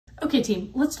Okay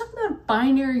team, let's talk about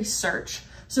binary search.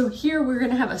 So here we're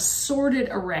gonna have a sorted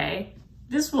array.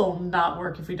 This will not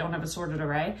work if we don't have a sorted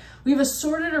array. We have a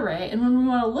sorted array, and when we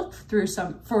wanna look through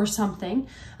for something,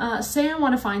 say I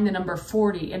wanna find the number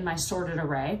 40 in my sorted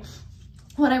array,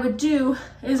 what I would do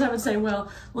is I would say,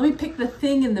 well, let me pick the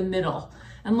thing in the middle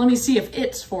and let me see if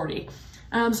it's 40.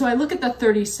 So I look at the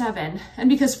 37, and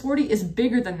because 40 is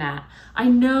bigger than that, I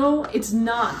know it's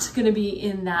not gonna be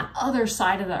in that other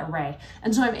side of the array.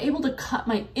 And so I'm able to cut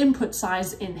my input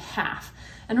size in half.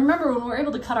 And remember, when we're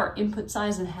able to cut our input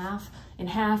size in half,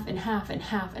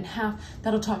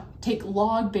 that'll take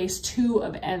log base 2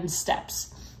 of n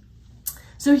steps.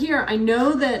 So here I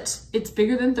know that it's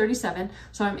bigger than 37,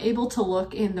 so I'm able to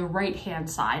look in the right-hand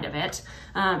side of it.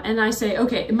 And I say,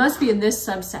 okay, it must be in this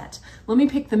subset. Let me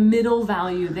pick the middle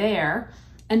value there.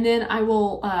 And then I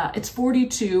will, it's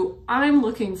 42, I'm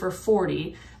looking for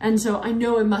 40. And so I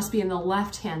know it must be in the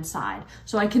left-hand side.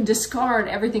 So I can discard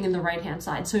everything in the right-hand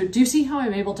side. So do you see how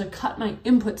I'm able to cut my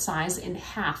input size in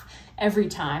half every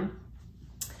time?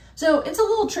 So it's a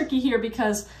little tricky here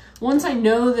because once I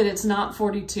know that it's not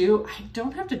 42, I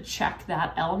don't have to check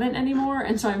that element anymore.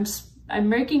 And so I'm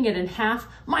making it in half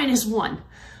minus 1.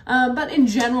 But in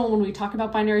general, when we talk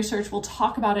about binary search, we'll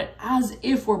talk about it as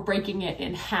if we're breaking it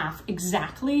in half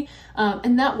exactly.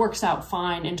 And that works out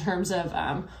fine in terms of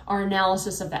our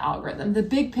analysis of the algorithm. The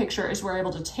big picture is we're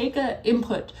able to take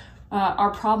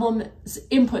our problem's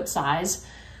input size,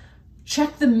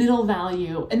 check the middle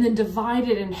value, and then divide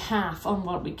it in half on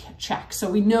what we can check. So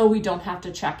we know we don't have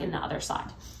to check in the other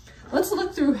side. Let's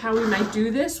look through how we might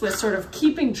do this with sort of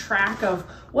keeping track of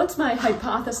what's my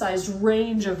hypothesized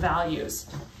range of values.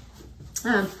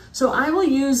 So I will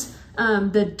use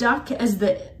the duck as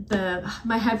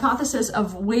my hypothesis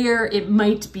of where it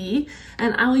might be,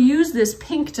 and I'll use this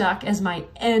pink duck as my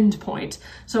end point.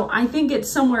 So I think it's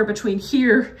somewhere between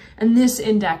here and this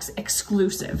index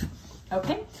exclusive,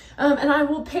 okay? And I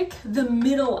will pick the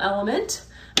middle element,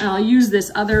 and I'll use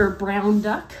this other brown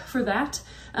duck for that.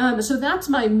 So that's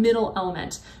my middle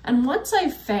element. And once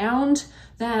I've found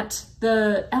that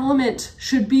the element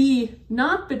should be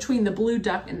not between the blue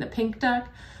duck and the pink duck,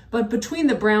 but between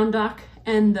the brown duck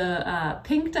and the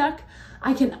pink duck,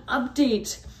 I can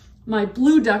update my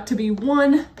blue duck to be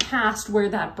one past where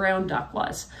that brown duck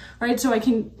was, right? So I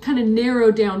can kind of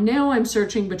narrow down. Now I'm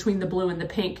searching between the blue and the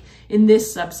pink in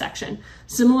this subsection.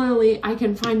 Similarly, I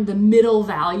can find the middle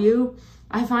value.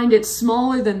 I find it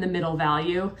smaller than the middle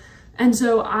value. And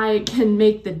so I can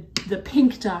make the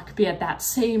pink duck be at that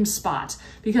same spot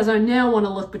because I now want to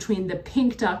look between the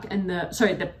pink duck and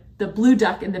the blue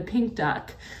duck and the pink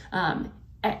duck. And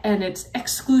it's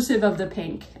exclusive of the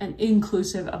pink and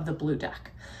inclusive of the blue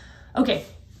duck. Okay,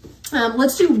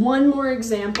 let's do one more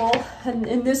example. And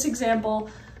in this example,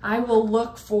 I will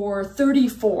look for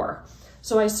 34.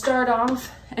 So I start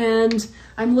off and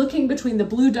I'm looking between the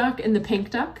blue duck and the pink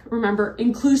duck. Remember,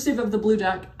 inclusive of the blue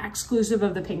duck, exclusive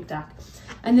of the pink duck.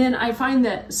 And then I find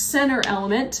the center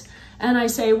element and I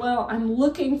say, well, I'm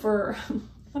looking for,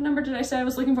 what number did I say I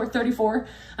was looking for? 34.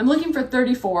 I'm looking for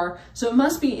 34, so it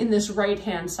must be in this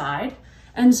right-hand side.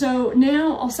 And so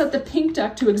now I'll set the pink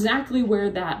duck to exactly where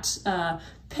that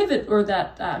pivot or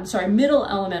that, middle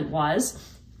element was.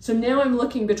 So now I'm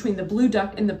looking between the blue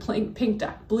duck and the pink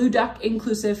duck. Blue duck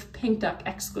inclusive, pink duck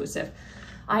exclusive.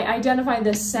 I identify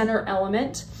the center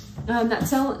element. That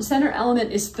center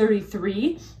element is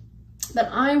 33, but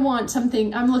I want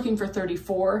something, I'm looking for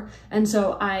 34. And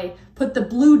so I put the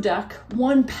blue duck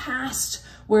one past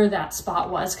where that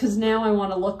spot was, because now I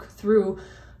want to look through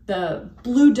the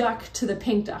blue duck to the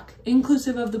pink duck,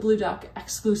 inclusive of the blue duck,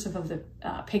 exclusive of the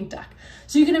pink duck.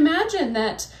 So you can imagine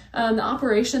that the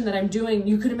operation that I'm doing,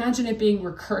 you could imagine it being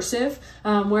recursive,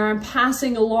 where I'm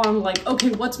passing along like,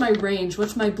 okay, what's my range?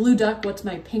 What's my blue duck? What's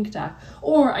my pink duck?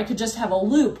 Or I could just have a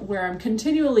loop where I'm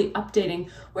continually updating,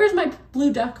 where's my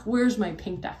blue duck? Where's my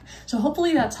pink duck? So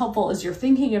hopefully that's helpful as you're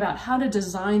thinking about how to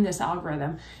design this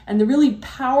algorithm. And the really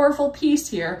powerful piece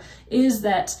here is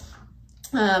that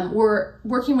we're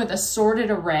working with a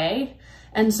sorted array,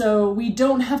 and so we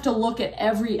don't have to look at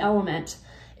every element.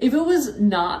 If it was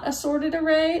not a sorted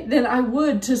array, then I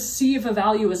would, to see if a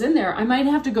value was in there, I might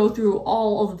have to go through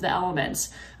all of the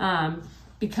elements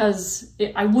because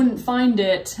I wouldn't find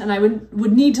it, and I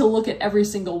would need to look at every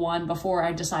single one before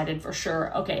I decided for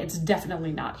sure, okay, it's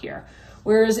definitely not here.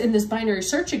 Whereas in this binary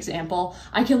search example,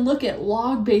 I can look at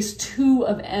log base 2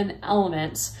 of n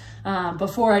elements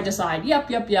before I decide, yep,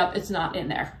 it's not in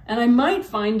there. And I might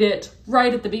find it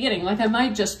right at the beginning. Like I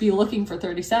might just be looking for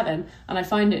 37 and I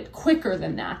find it quicker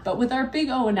than that. But with our big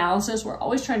O analysis, we're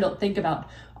always trying to think about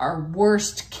our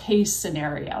worst case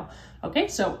scenario. Okay,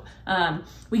 so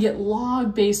we get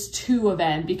log base 2 of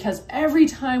n because every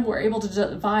time we're able to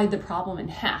divide the problem in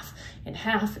half, in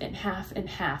half, in half, in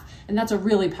half, and that's a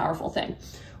really powerful thing.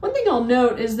 One thing I'll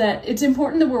note is that it's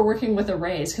important that we're working with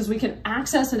arrays because we can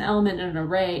access an element in an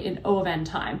array in O of n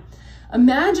time.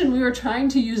 Imagine we were trying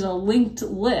to use a linked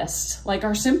list, like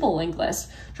our simple linked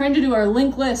list, trying to do our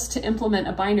linked list to implement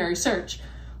a binary search.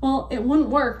 Well, it wouldn't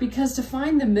work because to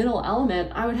find the middle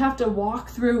element, I would have to walk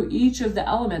through each of the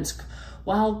elements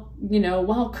while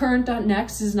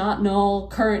current.next is not null,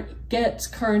 current gets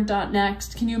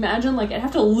current.next. Can you imagine? Like I'd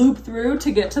have to loop through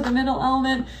to get to the middle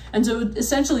element. And so it would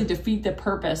essentially defeat the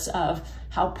purpose of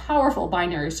how powerful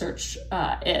binary search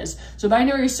is. So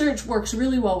binary search works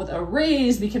really well with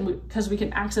arrays because we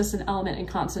can access an element in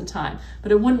constant time,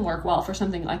 but it wouldn't work well for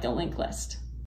something like a linked list.